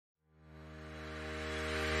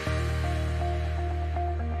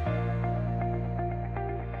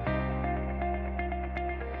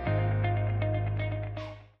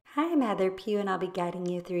Hi, I'm Heather Pugh, and I'll be guiding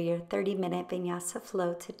you through your 30-minute Vinyasa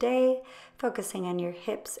flow today, focusing on your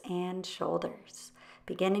hips and shoulders.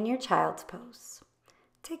 Begin in your child's pose.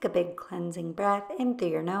 Take a big cleansing breath in through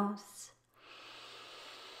your nose.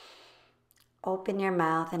 Open your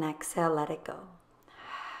mouth and exhale, let it go.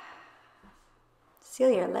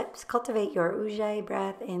 Seal your lips, cultivate your Ujjayi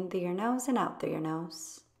breath in through your nose and out through your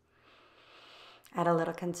nose. Add a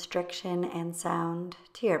little constriction and sound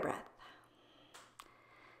to your breath.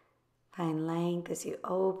 Find length as you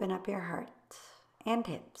open up your heart and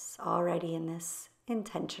hips, already in this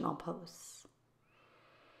intentional pose.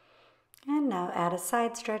 And now add a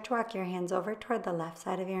side stretch. Walk your hands over toward the left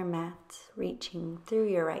side of your mat, reaching through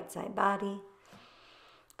your right side body.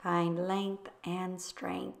 Find length and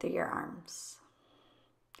strength through your arms.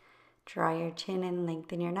 Draw your chin and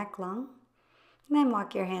lengthen your neck long. And then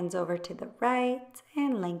walk your hands over to the right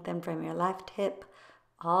and lengthen from your left hip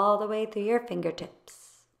all the way through your fingertips.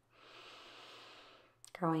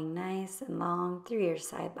 Growing nice and long through your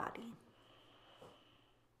side body.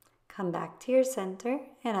 Come back to your center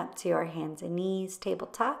and up to your hands and knees,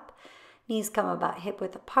 tabletop. Knees come about hip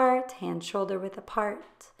width apart, hands shoulder width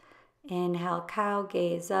apart. Inhale, cow,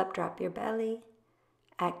 gaze up, drop your belly.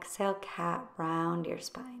 Exhale, cat, round your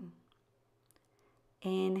spine.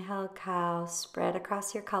 Inhale, cow, spread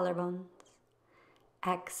across your collarbones.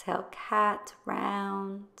 Exhale, cat,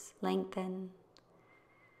 round, lengthen.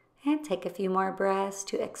 And take a few more breaths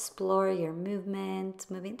to explore your movement,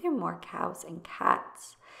 moving through more cows and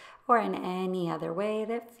cats, or in any other way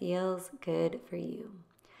that feels good for you.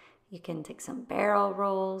 You can take some barrel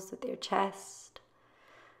rolls with your chest,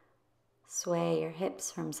 sway your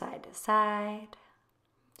hips from side to side.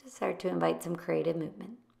 Just start to invite some creative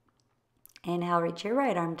movement. Inhale, reach your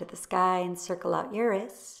right arm to the sky and circle out your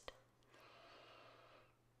wrist.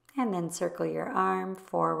 And then circle your arm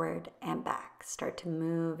forward and back. Start to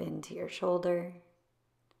move into your shoulder.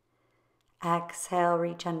 Exhale,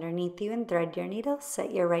 reach underneath you and thread your needle.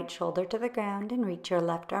 Set your right shoulder to the ground and reach your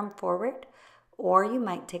left arm forward, or you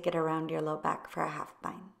might take it around your low back for a half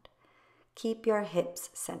bind. Keep your hips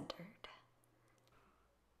centered.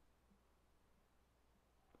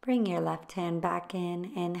 Bring your left hand back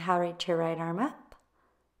in. Inhale, reach your right arm up.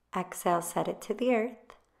 Exhale, set it to the earth.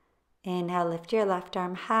 Inhale, lift your left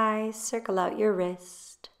arm high, circle out your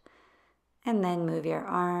wrist, and then move your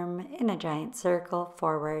arm in a giant circle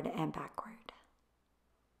forward and backward.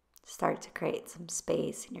 Start to create some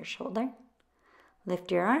space in your shoulder.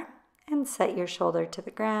 Lift your arm and set your shoulder to the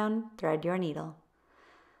ground, thread your needle.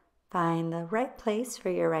 Find the right place for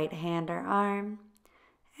your right hand or arm,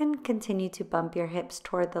 and continue to bump your hips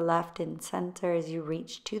toward the left and center as you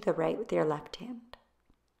reach to the right with your left hand.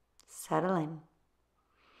 Settle in.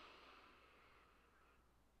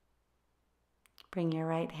 Bring your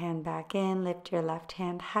right hand back in, lift your left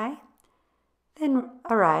hand high, then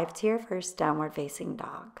arrive to your first downward facing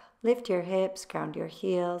dog. Lift your hips, ground your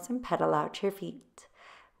heels, and pedal out your feet.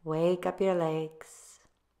 Wake up your legs.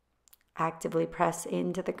 Actively press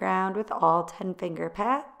into the ground with all 10 finger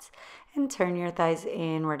pads and turn your thighs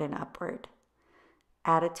inward and upward.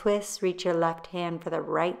 Add a twist, reach your left hand for the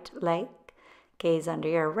right leg, gaze under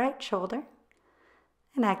your right shoulder,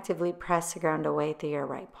 and actively press the ground away through your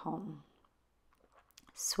right palm.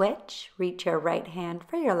 Switch, reach your right hand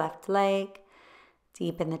for your left leg.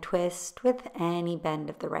 Deepen the twist with any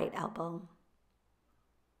bend of the right elbow.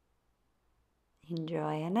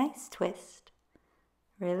 Enjoy a nice twist.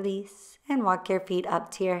 Release and walk your feet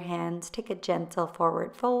up to your hands. Take a gentle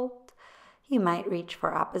forward fold. You might reach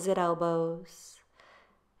for opposite elbows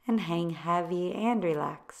and hang heavy and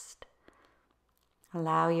relaxed.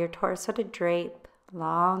 Allow your torso to drape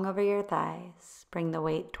long over your thighs. Bring the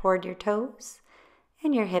weight toward your toes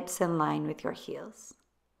and your hips in line with your heels.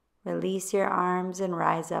 Release your arms and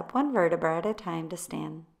rise up one vertebra at a time to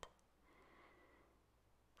stand.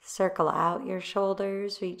 Circle out your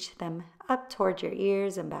shoulders, reach them up toward your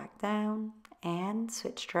ears and back down, and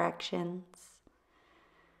switch directions.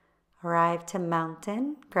 Arrive to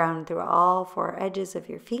mountain, ground through all 4 edges of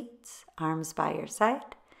your feet, arms by your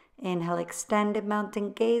side. Inhale, extended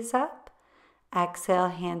mountain, gaze up. Exhale,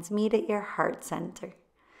 hands meet at your heart center.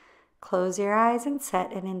 Close your eyes and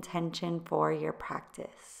set an intention for your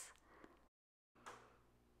practice.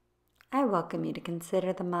 I welcome you to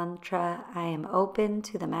consider the mantra, I am open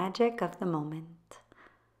to the magic of the moment.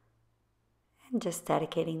 And just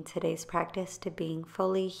dedicating today's practice to being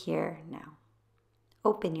fully here now.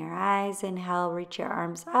 Open your eyes, inhale, reach your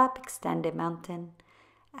arms up, extended mountain.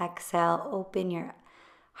 Exhale, open your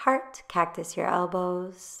heart, cactus your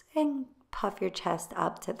elbows, and puff your chest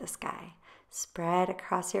up to the sky. Spread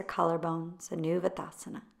across your collarbones,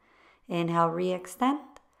 Anuvadasana. Inhale, re-extend.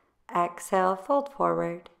 Exhale, fold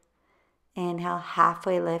forward. Inhale,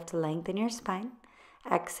 halfway lift, lengthen your spine.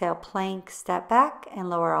 Exhale, plank, step back, and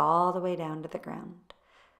lower all the way down to the ground.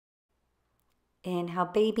 Inhale,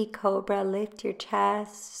 baby cobra, lift your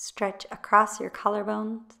chest, stretch across your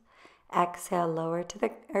collarbones. Exhale, lower to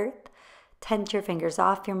the earth. Tense your fingers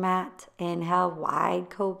off your mat. Inhale, wide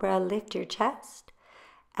cobra, lift your chest.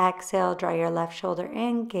 Exhale, draw your left shoulder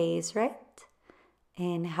in, gaze right.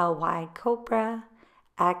 Inhale, wide cobra.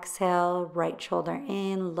 Exhale, right shoulder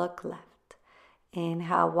in, look left.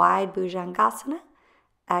 Inhale, wide Bhujangasana.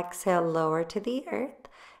 Exhale, lower to the earth.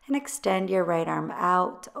 And extend your right arm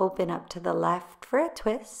out, open up to the left for a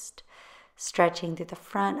twist. Stretching through the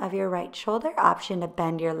front of your right shoulder, option to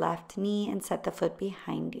bend your left knee and set the foot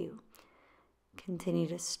behind you. Continue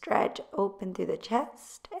to stretch, open through the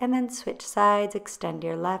chest, and then switch sides, extend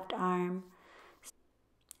your left arm.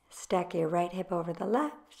 Stack your right hip over the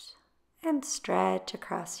left, and stretch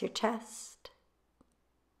across your chest.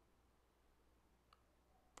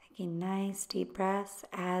 Taking nice deep breaths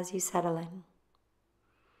as you settle in.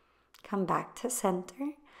 Come back to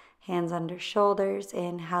center, hands under shoulders,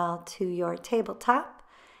 inhale to your tabletop.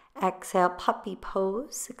 Exhale, puppy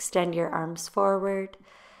pose, extend your arms forward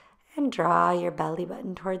and draw your belly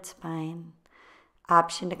button towards spine.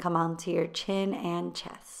 Option to come onto your chin and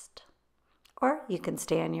chest. Or you can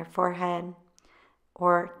stay on your forehead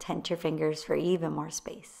or tense your fingers for even more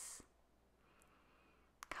space.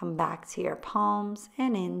 Come back to your palms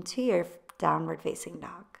and into your downward facing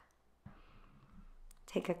dog.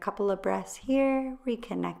 Take a couple of breaths here,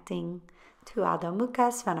 reconnecting to Adho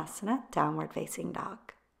Mukha Svanasana, downward facing dog.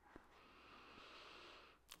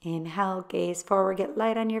 Inhale, gaze forward, get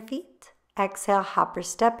light on your feet. Exhale, hop or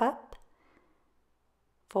step up.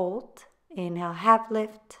 Fold. Inhale, half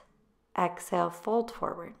lift. Exhale, fold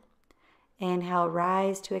forward. Inhale,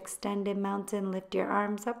 rise to extended mountain, lift your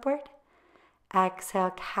arms upward.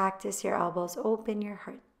 Exhale, cactus, your elbows open, your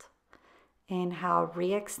heart. Inhale,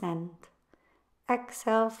 re-extend.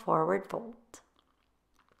 Exhale, forward fold.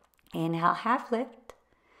 Inhale, half lift.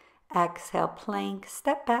 Exhale, plank,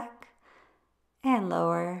 step back. And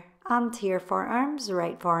lower onto your forearms,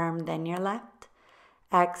 right forearm, then your left.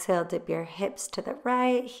 Exhale, dip your hips to the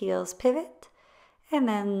right, heels pivot. And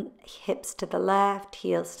then hips to the left,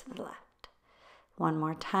 heels to the left. One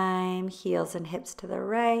more time, heels and hips to the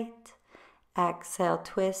right. Exhale,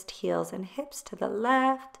 twist, heels and hips to the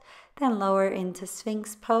left. Then lower into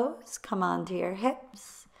Sphinx pose. Come onto your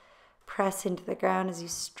hips. Press into the ground as you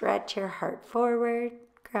stretch your heart forward,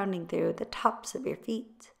 grounding through the tops of your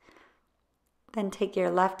feet. Then take your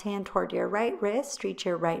left hand toward your right wrist. Reach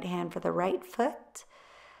your right hand for the right foot.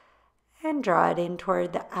 And draw it in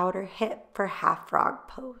toward the outer hip for half frog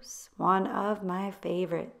pose. One of my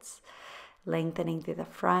favorites. Lengthening through the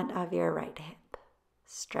front of your right hip.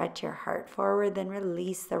 Stretch your heart forward, then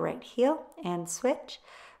release the right heel and switch.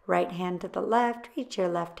 Right hand to the left, reach your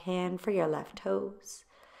left hand for your left toes.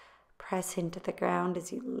 Press into the ground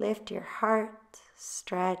as you lift your heart,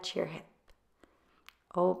 stretch your hip.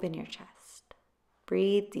 Open your chest.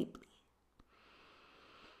 Breathe deeply.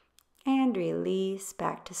 And release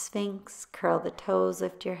back to Sphinx. Curl the toes,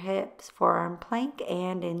 lift your hips, forearm plank,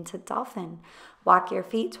 and into dolphin. Walk your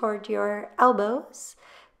feet toward your elbows.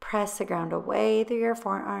 Press the ground away through your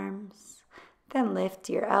forearms. Then lift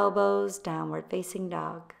your elbows, downward facing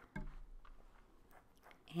dog.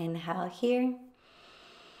 Inhale here.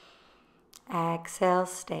 Exhale,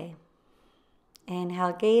 stay.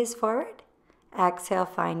 Inhale, gaze forward. Exhale,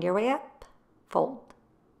 find your way up. Fold.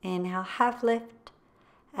 Inhale, half lift.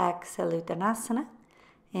 Exhale, Uttanasana.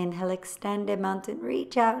 Inhale, extended mountain,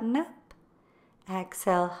 reach out and up.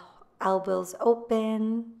 Exhale, elbows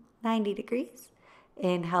open, 90 degrees.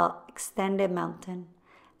 Inhale, extended mountain.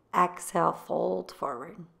 Exhale, fold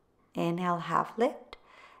forward. Inhale, half lift.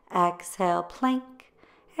 Exhale, plank.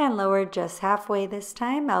 And lower just halfway this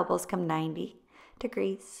time. Elbows come 90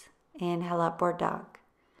 degrees. Inhale, upward dog.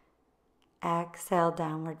 Exhale,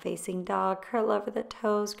 downward facing dog. Curl over the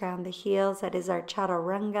toes, ground the heels. That is our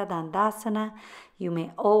Chaturanga Dandasana. You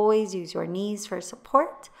may always use your knees for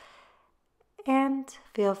support. And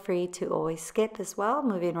feel free to always skip as well,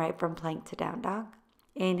 moving right from plank to down dog.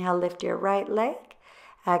 Inhale, lift your right leg.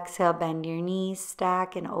 Exhale, bend your knees,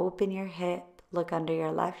 stack and open your hip. Look under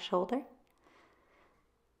your left shoulder.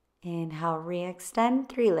 Inhale, re-extend,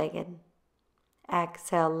 three-legged.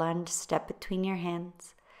 Exhale, lunge, step between your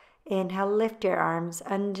hands. Inhale, lift your arms,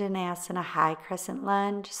 Anjaneyasana, high crescent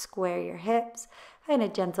lunge. Square your hips. Find a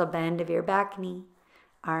gentle bend of your back knee.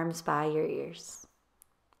 Arms by your ears.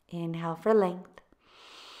 Inhale for length.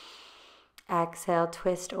 Exhale,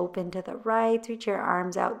 twist open to the right. Reach your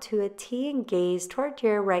arms out to a T and gaze toward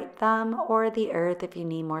your right thumb or the earth if you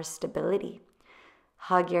need more stability.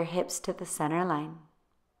 Hug your hips to the center line.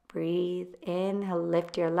 Breathe. Inhale,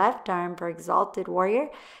 lift your left arm for exalted warrior.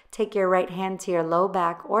 Take your right hand to your low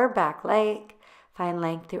back or back leg. Find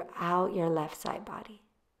length throughout your left side body.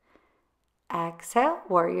 Exhale,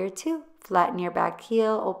 warrior two. Flatten your back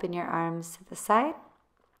heel, open your arms to the side.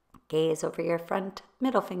 Gaze over your front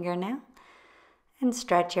middle finger now. And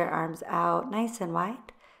stretch your arms out nice and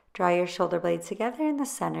wide. Draw your shoulder blades together in the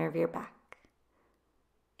center of your back.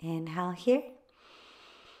 Inhale here.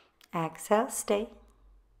 Exhale, stay.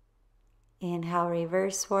 Inhale,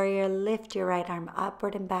 reverse warrior. Lift your right arm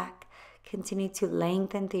upward and back. Continue to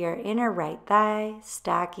lengthen through your inner right thigh,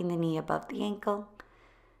 stacking the knee above the ankle.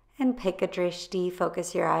 And pick a drishti.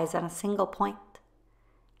 Focus your eyes on a single point.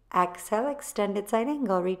 Exhale, extended side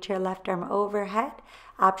angle. Reach your left arm overhead.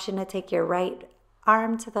 Option to take your right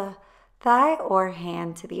arm to the thigh or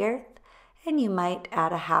hand to the earth. And you might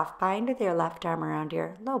add a half bind with your left arm around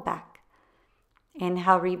your low back.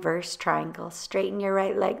 Inhale, reverse triangle. Straighten your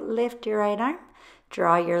right leg, lift your right arm.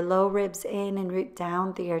 Draw your low ribs in and root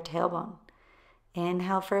down through your tailbone.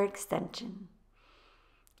 Inhale for extension.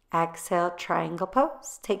 Exhale, triangle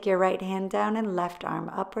pose. Take your right hand down and left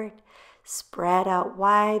arm upward. Spread out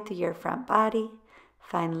wide through your front body.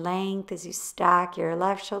 Find length as you stack your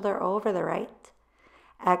left shoulder over the right.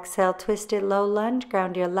 Exhale, twisted low lunge.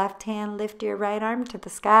 Ground your left hand, lift your right arm to the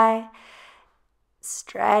sky.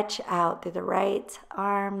 Stretch out through the right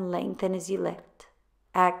arm, lengthen as you lift.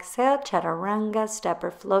 Exhale, chaturanga, step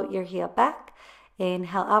or float your heel back.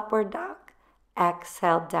 Inhale, upward dog.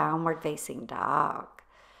 Exhale, downward facing dog.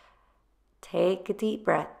 Take a deep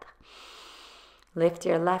breath. Lift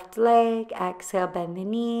your left leg. Exhale, bend the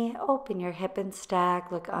knee. Open your hip and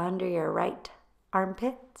stack. Look under your right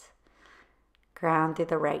armpit. Ground through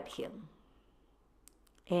the right heel.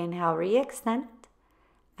 Inhale, re-extend.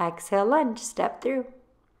 Exhale, lunge, step through.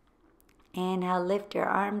 Inhale, lift your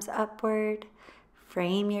arms upward.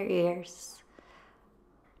 Frame your ears.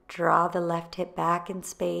 Draw the left hip back in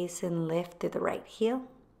space and lift through the right heel.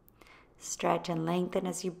 Stretch and lengthen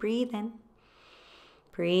as you breathe in.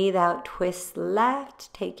 Breathe out, twist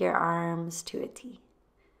left. Take your arms to a T.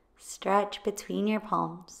 Stretch between your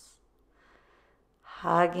palms.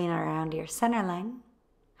 Hugging around your center line.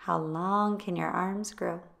 How long can your arms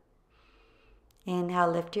grow?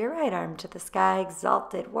 Inhale, lift your right arm to the sky,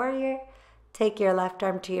 exalted warrior. Take your left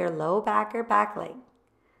arm to your low back or back leg.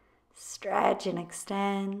 Stretch and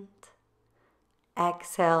extend.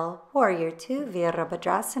 Exhale, warrior two,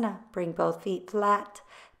 Virabhadrasana. Bring both feet flat,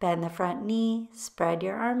 bend the front knee, spread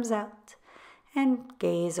your arms out, and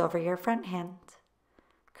gaze over your front hand.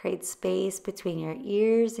 Create space between your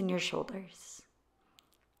ears and your shoulders.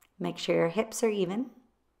 Make sure your hips are even.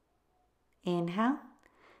 Inhale.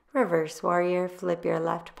 Reverse warrior, flip your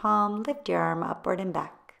left palm, lift your arm upward and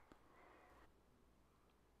back.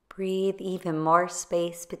 Breathe even more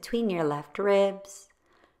space between your left ribs.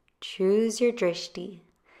 Choose your drishti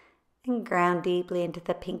and ground deeply into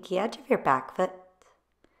the pinky edge of your back foot.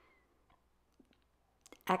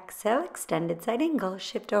 Exhale, extended side angle.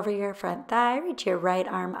 Shift over your front thigh. Reach your right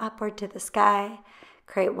arm upward to the sky.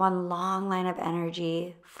 Create one long line of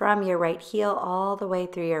energy from your right heel all the way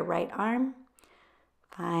through your right arm.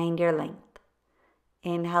 Find your length.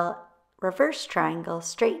 Inhale, reverse triangle.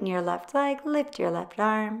 Straighten your left leg, lift your left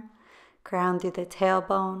arm. Ground through the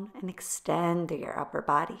tailbone and extend through your upper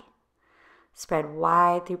body. Spread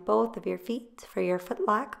wide through both of your feet for your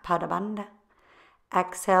footlock, Padabandha.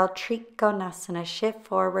 Exhale, Trikonasana. Shift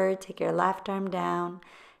forward, take your left arm down.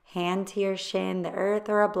 Hand to your shin, the earth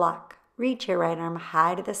or a block. Reach your right arm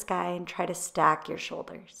high to the sky and try to stack your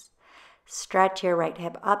shoulders. Stretch your right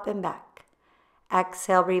hip up and back.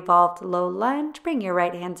 Exhale, revolved low lunge. Bring your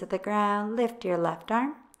right hand to the ground. Lift your left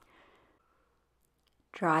arm.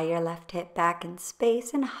 Draw your left hip back in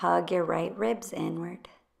space and hug your right ribs inward.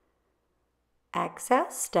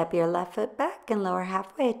 Exhale, step your left foot back and lower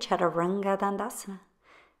halfway, Chaturanga Dandasana.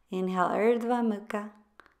 Inhale, Urdhva Mukha.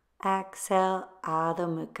 Exhale, Adho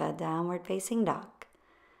Mukha, downward facing dog.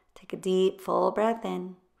 Take a deep, full breath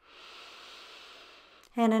in.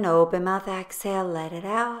 And an open mouth exhale, let it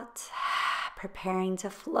out. Preparing to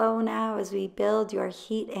flow now as we build your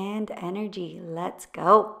heat and energy. Let's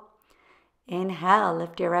go. Inhale,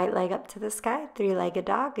 lift your right leg up to the sky, three-legged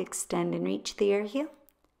dog. Extend and reach through your heel.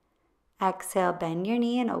 Exhale, bend your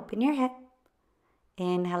knee and open your hip.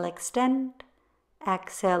 Inhale, extend.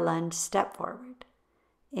 Exhale, lunge, step forward.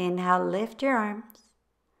 Inhale, lift your arms.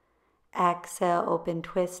 Exhale, open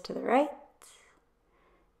twist to the right.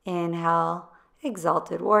 Inhale,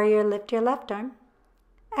 Exalted Warrior, lift your left arm.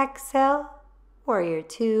 Exhale, Warrior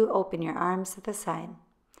 2, open your arms to the side.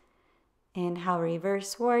 Inhale,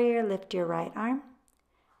 Reverse Warrior, lift your right arm.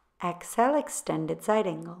 Exhale, extended side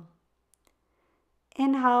angle.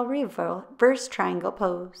 Inhale, reverse triangle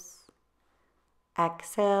pose.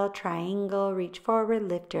 Exhale, triangle, reach forward,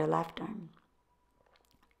 lift your left arm.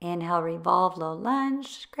 Inhale, revolve, low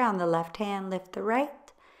lunge, ground the left hand, lift the right.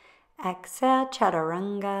 Exhale,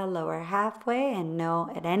 chaturanga, lower halfway, and no,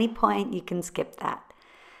 at any point you can skip that.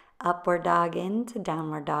 Upward dog into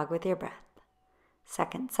downward dog with your breath.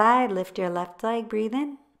 Second side, lift your left leg, breathe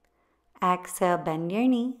in. Exhale, bend your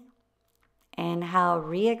knee. Inhale,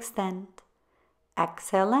 re-extend.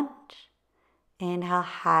 Exhale, lunge. Inhale,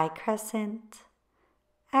 high crescent.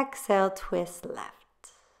 Exhale, twist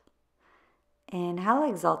left. Inhale,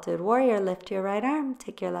 Exalted Warrior, lift your right arm,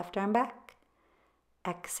 take your left arm back.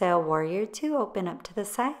 Exhale, Warrior 2, open up to the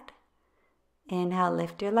side. Inhale,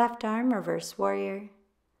 lift your left arm, Reverse Warrior.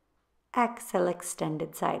 Exhale,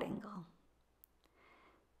 extended side angle.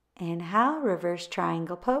 Inhale, reverse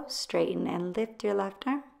triangle pose, straighten and lift your left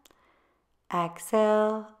arm.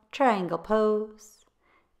 Exhale, triangle pose.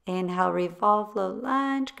 Inhale, revolve, low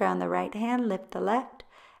lunge, ground the right hand, lift the left.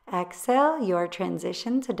 Exhale, your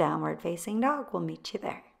transition to downward facing dog. We'll meet you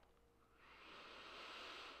there.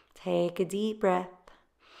 Take a deep breath.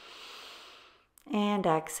 And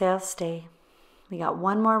exhale, stay. We got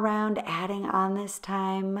one more round, adding on this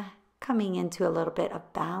time, coming into a little bit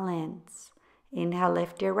of balance. Inhale,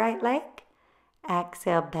 lift your right leg.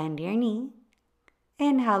 Exhale, bend your knee.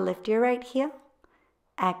 Inhale, lift your right heel.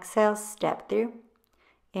 Exhale, step through.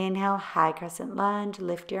 Inhale, high crescent lunge,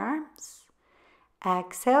 lift your arms.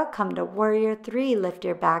 Exhale, come to Warrior 3, lift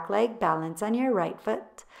your back leg, balance on your right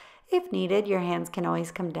foot. If needed, your hands can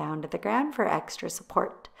always come down to the ground for extra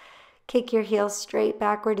support. Kick your heels straight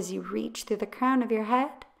backward as you reach through the crown of your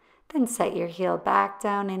head. Then set your heel back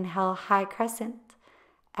down, inhale, high crescent.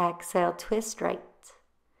 Exhale, twist right.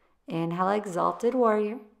 Inhale, Exalted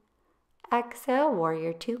Warrior. Exhale,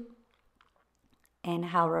 Warrior 2.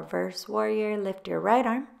 Inhale, Reverse Warrior, lift your right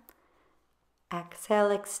arm.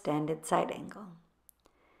 Exhale, extended side angle.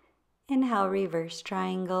 Inhale, reverse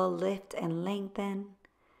triangle, lift and lengthen.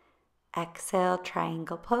 Exhale,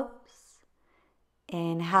 triangle pose.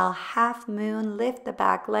 Inhale, half moon, lift the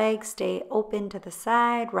back leg, stay open to the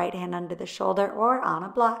side, right hand under the shoulder or on a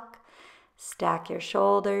block. Stack your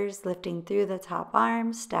shoulders, lifting through the top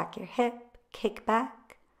arm, stack your hip, kick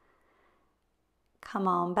back. Come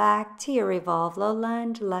on back to your revolve low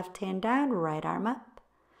lunge, left hand down, right arm up.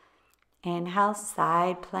 Inhale,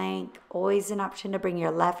 side plank, always an option to bring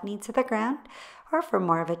your left knee to the ground, or for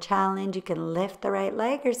more of a challenge, you can lift the right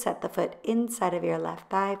leg or set the foot inside of your left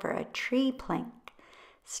thigh for a tree plank.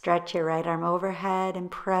 Stretch your right arm overhead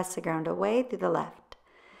and press the ground away through the left.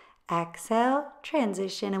 Exhale,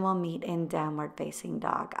 transition, and we'll meet in downward facing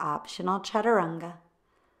dog, optional chaturanga.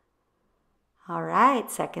 All right,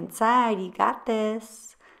 second side, you got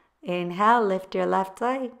this. Inhale, lift your left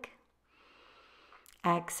leg.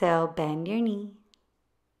 Exhale, bend your knee.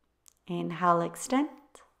 Inhale, extend.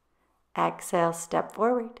 Exhale, step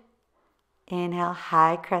forward. Inhale,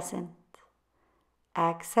 high crescent.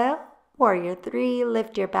 Exhale, Warrior 3,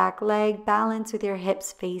 lift your back leg, balance with your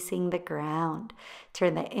hips facing the ground.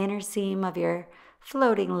 Turn the inner seam of your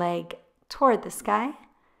floating leg toward the sky,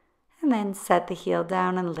 and then set the heel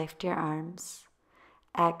down and lift your arms.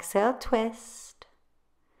 Exhale, twist.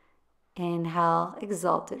 Inhale,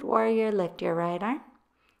 Exalted Warrior, lift your right arm,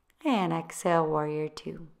 and exhale, Warrior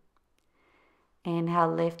 2.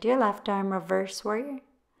 Inhale, lift your left arm, Reverse Warrior.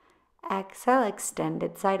 Exhale,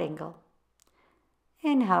 extended side angle.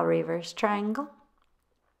 Inhale, reverse triangle.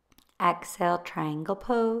 Exhale, triangle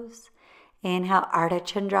pose. Inhale, Ardha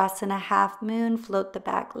Chandrasana, half moon. Float the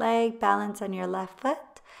back leg, balance on your left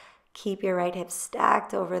foot. Keep your right hip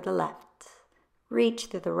stacked over the left. Reach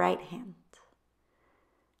through the right hand.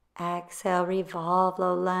 Exhale, revolve,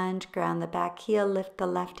 low lunge, ground the back heel, lift the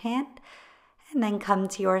left hand. And then come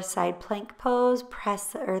to your side plank pose. Press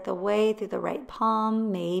the earth away through the right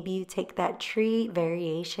palm. Maybe you take that tree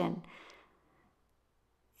variation.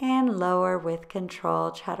 And lower with control,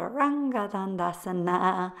 Chaturanga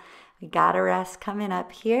Dandasana. We got a rest coming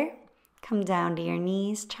up here. Come down to your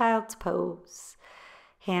knees, child's pose.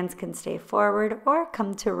 Hands can stay forward or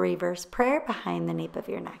come to reverse prayer behind the nape of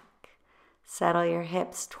your neck. Settle your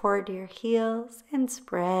hips toward your heels and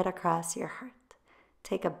spread across your heart.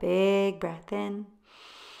 Take a big breath in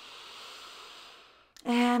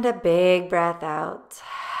and a big breath out.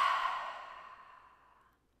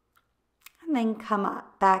 And then come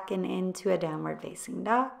up, back and into a downward facing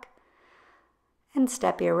dog. And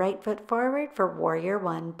step your right foot forward for warrior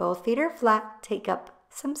one. Both feet are flat. Take up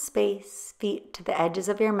some space. Feet to the edges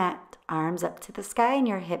of your mat. Arms up to the sky and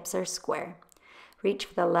your hips are square. Reach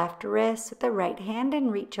for the left wrist with the right hand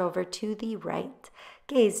and reach over to the right.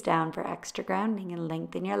 Gaze down for extra grounding and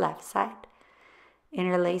lengthen your left side.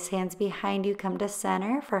 Interlace hands behind you. Come to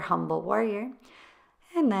center for humble warrior.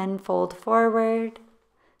 And then fold forward.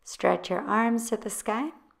 Stretch your arms to the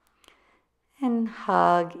sky. And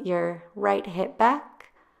hug your right hip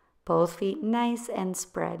back. Both feet nice and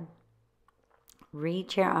spread.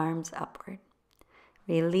 Reach your arms upward.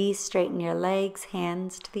 Release, straighten your legs,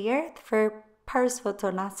 hands to the earth for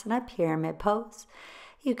Parsvottanasana, pyramid pose.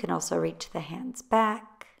 You can also reach the hands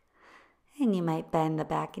back. And you might bend the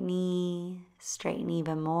back knee, straighten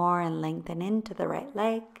even more and lengthen into the right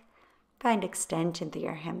leg. Find extension through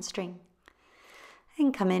your hamstring.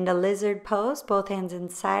 And come into lizard pose, both hands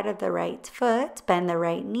inside of the right foot, bend the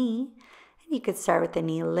right knee. And you could start with the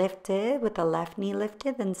knee lifted, with the left knee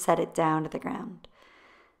lifted, then set it down to the ground.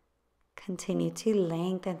 Continue to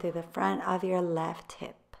lengthen through the front of your left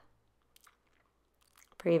hip.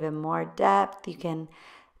 For even more depth, you can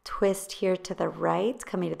twist here to the right,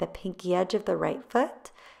 coming to the pinky edge of the right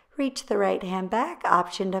foot. Reach the right hand back,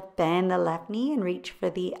 option to bend the left knee and reach for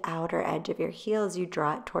the outer edge of your heel as you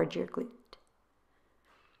draw it towards your glute.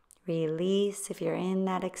 Release if you're in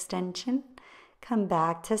that extension. Come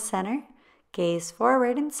back to center. Gaze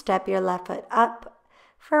forward and step your left foot up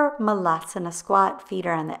for Malasana squat. Feet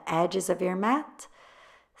are on the edges of your mat.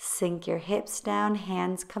 Sink your hips down.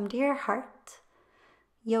 Hands come to your heart.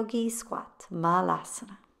 Yogi squat,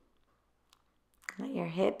 Malasana. Let your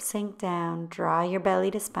hips sink down. Draw your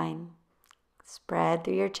belly to spine. Spread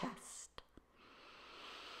through your chest.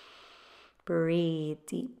 Breathe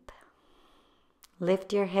deep.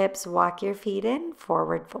 Lift your hips, walk your feet in,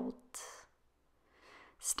 forward fold.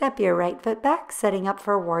 Step your right foot back, setting up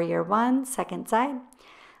for warrior one, second side.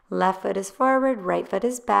 Left foot is forward, right foot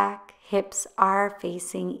is back. Hips are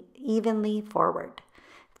facing evenly forward.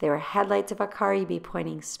 If they were headlights of a car, you'd be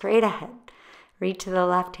pointing straight ahead. Reach to the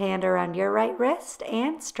left hand around your right wrist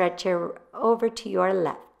and stretch over to your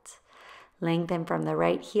left. Lengthen from the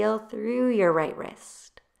right heel through your right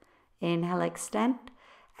wrist. Inhale, extend.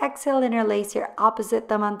 Exhale, interlace your opposite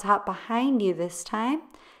thumb on top behind you this time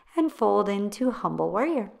and fold into humble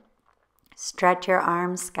warrior. Stretch your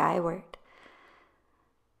arms skyward.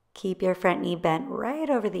 Keep your front knee bent right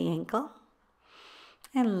over the ankle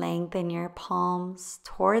and lengthen your palms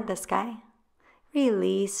toward the sky.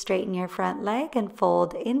 Release, straighten your front leg and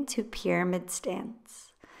fold into pyramid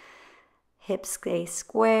stance. Hips stay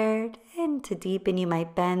squared, and to deepen you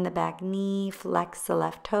might bend the back knee, flex the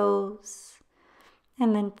left toes.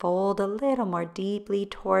 And then fold a little more deeply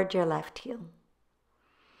toward your left heel.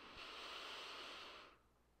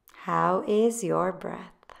 How is your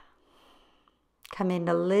breath? Come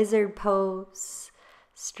into lizard pose.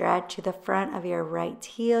 Stretch to the front of your right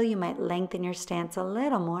heel. You might lengthen your stance a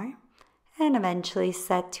little more. And eventually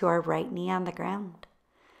set to our right knee on the ground.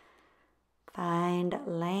 Find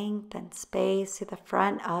length and space to the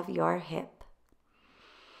front of your hip.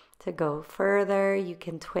 To go further, you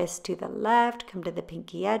can twist to the left, come to the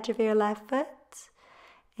pinky edge of your left foot,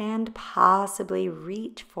 and possibly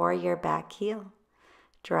reach for your back heel.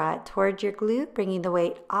 Draw it towards your glute, bringing the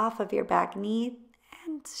weight off of your back knee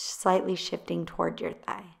and slightly shifting toward your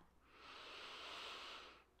thigh.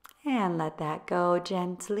 And let that go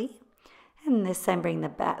gently. And this time bring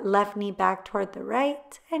the left knee back toward the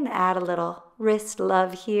right and add a little wrist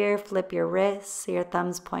love here. Flip your wrists so your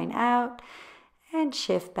thumbs point out. And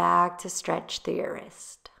shift back to stretch through your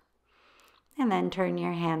wrist. And then turn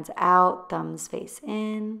your hands out, thumbs face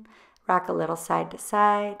in. Rock a little side to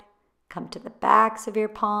side. Come to the backs of your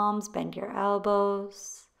palms, bend your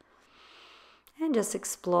elbows. And just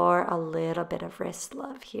explore a little bit of wrist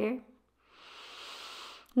love here.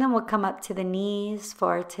 And then we'll come up to the knees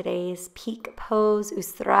for today's peak pose,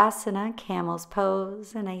 Ustrasana, camel's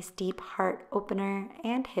pose, a nice deep heart opener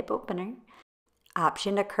and hip opener.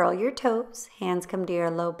 Option to curl your toes, hands come to your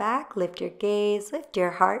low back, lift your gaze, lift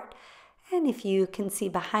your heart, and if you can see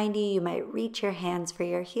behind you, you might reach your hands for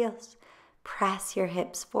your heels. Press your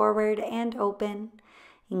hips forward and open.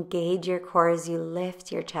 Engage your core as you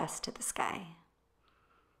lift your chest to the sky.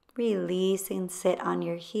 Release and sit on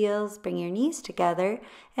your heels, bring your knees together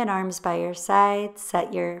and arms by your sides,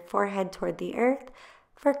 set your forehead toward the earth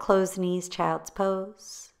for closed knees, child's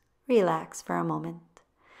pose. Relax for a moment.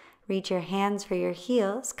 Reach your hands for your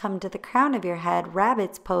heels, come to the crown of your head,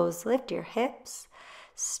 rabbit's pose, lift your hips,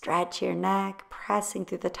 stretch your neck, pressing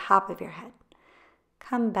through the top of your head.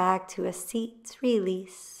 Come back to a seat,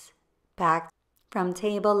 release, back From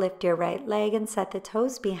table, lift your right leg and set the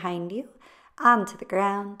toes behind you onto the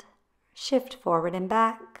ground. Shift forward and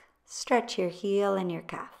back. Stretch your heel and your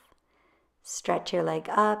calf. Stretch your leg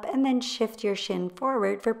up and then shift your shin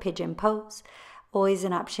forward for pigeon pose. Always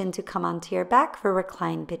an option to come onto your back for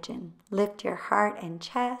reclined pigeon. Lift your heart and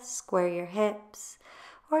chest, square your hips,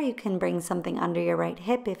 or you can bring something under your right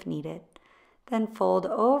hip if needed. Then fold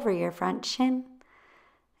over your front shin,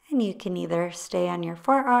 and you can either stay on your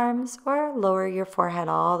forearms or lower your forehead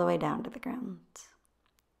all the way down to the ground.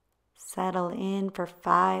 Settle in for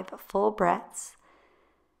 5 full breaths.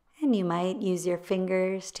 And you might use your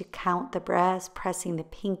fingers to count the breaths, pressing the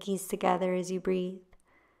pinkies together as you breathe.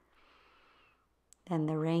 Then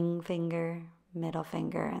the ring finger, middle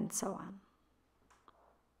finger, and so on.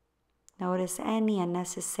 Notice any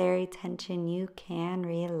unnecessary tension you can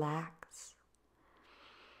relax.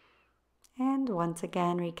 And once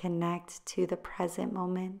again, reconnect to the present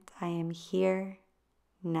moment. I am here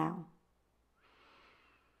now.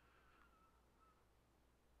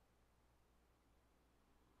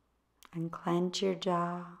 Unclench your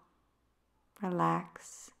jaw.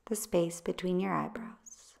 Relax the space between your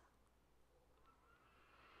eyebrows.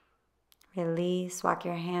 Release, walk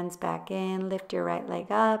your hands back in, lift your right leg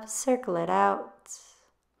up, circle it out.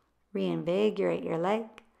 Reinvigorate your leg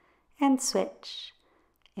and switch.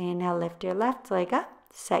 Inhale, lift your left leg up,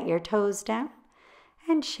 set your toes down,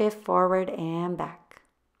 and shift forward and back.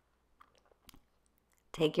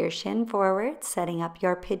 Take your shin forward, setting up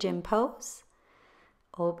your pigeon pose.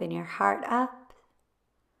 Open your heart up,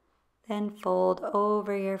 then fold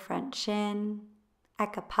over your front shin,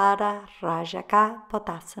 Ekapada Rajaka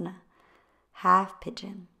Pottasana, half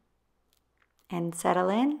pigeon. And settle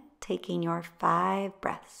in, taking your 5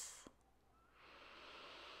 breaths.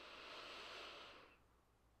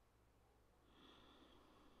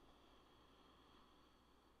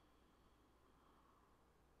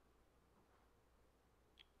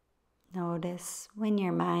 Notice when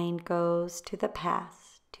your mind goes to the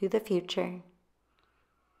past, to the future,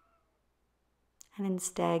 and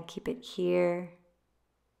instead keep it here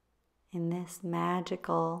in this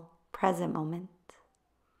magical present moment.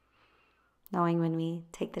 Knowing when we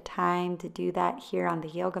take the time to do that here on the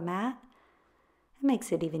yoga mat, it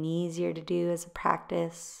makes it even easier to do as a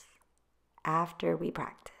practice after we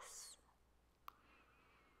practice.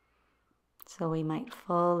 So we might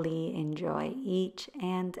fully enjoy each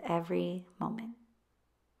and every moment.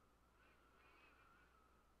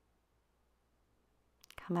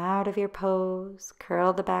 Come out of your pose,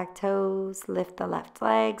 curl the back toes, lift the left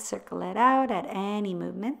leg, circle it out at any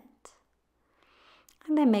movement.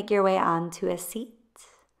 And then make your way onto a seat.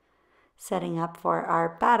 Setting up for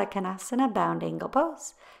our Baddha Konasana, bound angle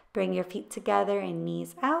pose. Bring your feet together and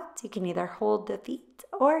knees out. You can either hold the feet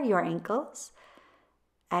or your ankles.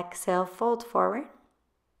 Exhale, fold forward.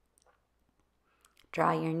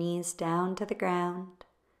 Draw your knees down to the ground.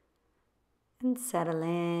 And settle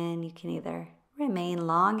in. You can either remain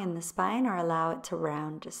long in the spine or allow it to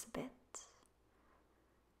round just a bit.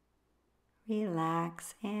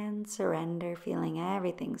 Relax and surrender, feeling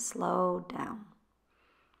everything slow down.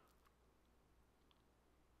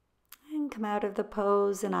 And come out of the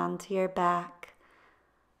pose and onto your back.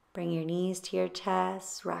 Bring your knees to your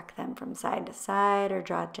chest, rock them from side to side or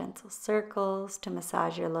draw gentle circles to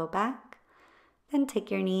massage your low back. Then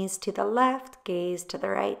take your knees to the left, gaze to the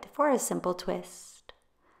right for a simple twist.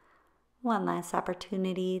 One last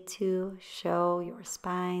opportunity to show your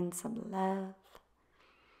spine some love.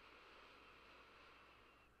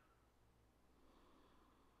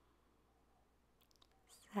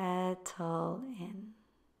 Settle in.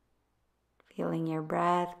 Feeling your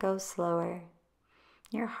breath go slower.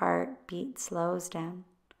 Your heartbeat slows down.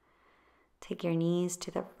 Take your knees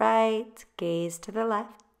to the right, gaze to the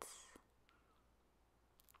left.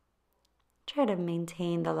 Try to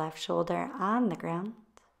maintain the left shoulder on the ground.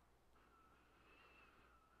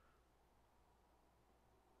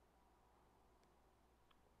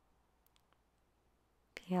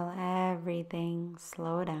 Feel everything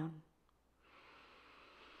slow down.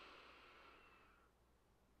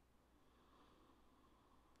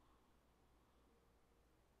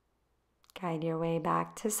 Guide your way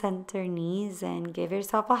back to center, knees in, give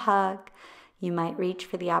yourself a hug. You might reach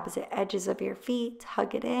for the opposite edges of your feet,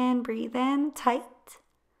 hug it in, breathe in, tight.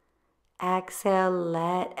 Exhale,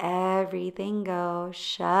 let everything go,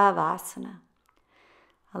 Shavasana.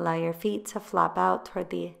 Allow your feet to flop out toward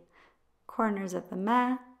the corners of the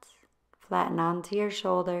mat, flatten onto your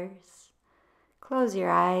shoulders. Close your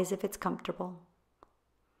eyes if it's comfortable,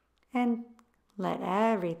 and let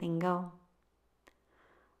everything go.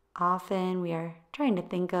 Often we are trying to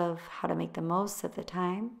think of how to make the most of the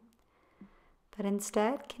time, But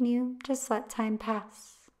instead, can you just let time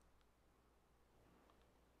pass?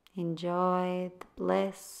 Enjoy the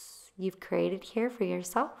bliss you've created here for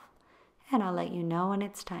yourself, and I'll let you know when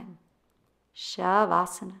it's time.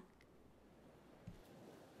 Savasana.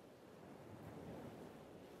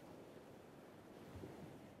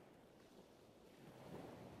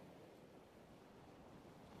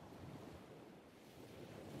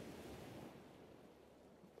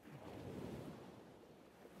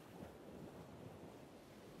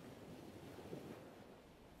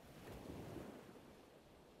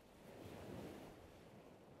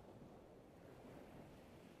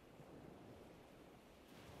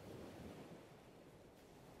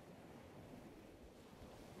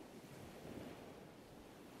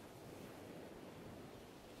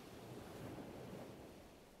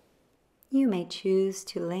 You may choose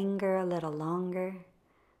to linger a little longer,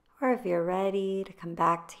 or if you're ready to come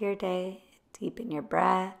back to your day, deepen your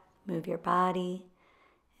breath, move your body,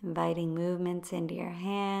 inviting movements into your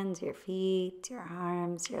hands, your feet, your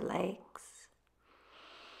arms, your legs.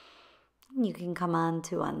 You can come on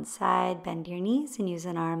to one side, bend your knees, and use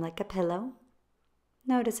an arm like a pillow.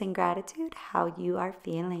 Noticing gratitude, how you are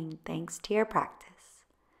feeling thanks to your practice.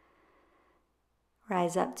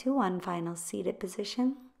 Rise up to one final seated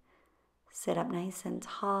position. Sit up nice and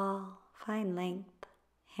tall, find length.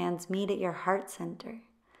 Hands meet at your heart center.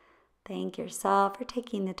 Thank yourself for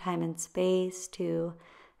taking the time and space to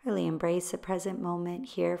really embrace the present moment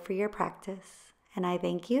here for your practice. And I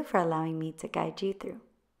thank you for allowing me to guide you through.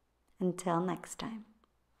 Until next time.